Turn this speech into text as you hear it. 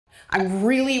I'm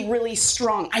really, really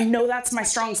strong. I know that's my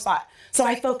strong spot. So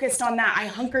I focused on that. I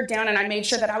hunkered down and I made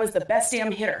sure that I was the best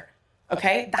damn hitter.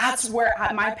 Okay, that's where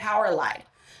my power lied.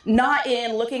 Not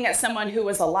in looking at someone who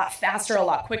was a lot faster, a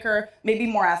lot quicker, maybe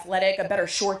more athletic, a better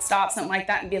shortstop, something like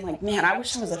that, and being like, man, I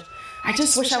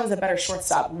just wish I was a better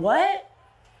shortstop. What?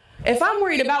 If I'm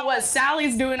worried about what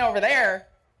Sally's doing over there,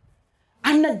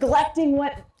 I'm neglecting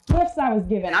what gifts I was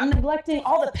given. I'm neglecting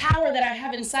all the power that I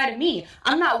have inside of me.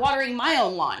 I'm not watering my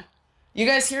own lawn. You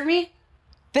guys hear me?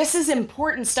 This is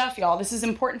important stuff, y'all. This is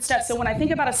important stuff. So when I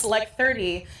think about a select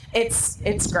 30,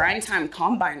 it's grind time,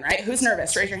 combine, right? Who's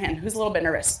nervous? Raise your hand. Who's a little bit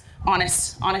nervous?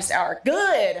 Honest hour.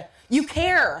 Good. You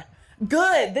care.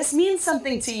 Good. This means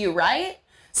something to you, right?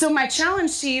 So my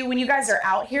challenge to you when you guys are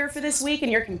out here for this week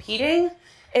and you're competing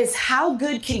is how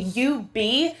good can you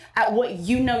be at what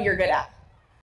you know you're good at?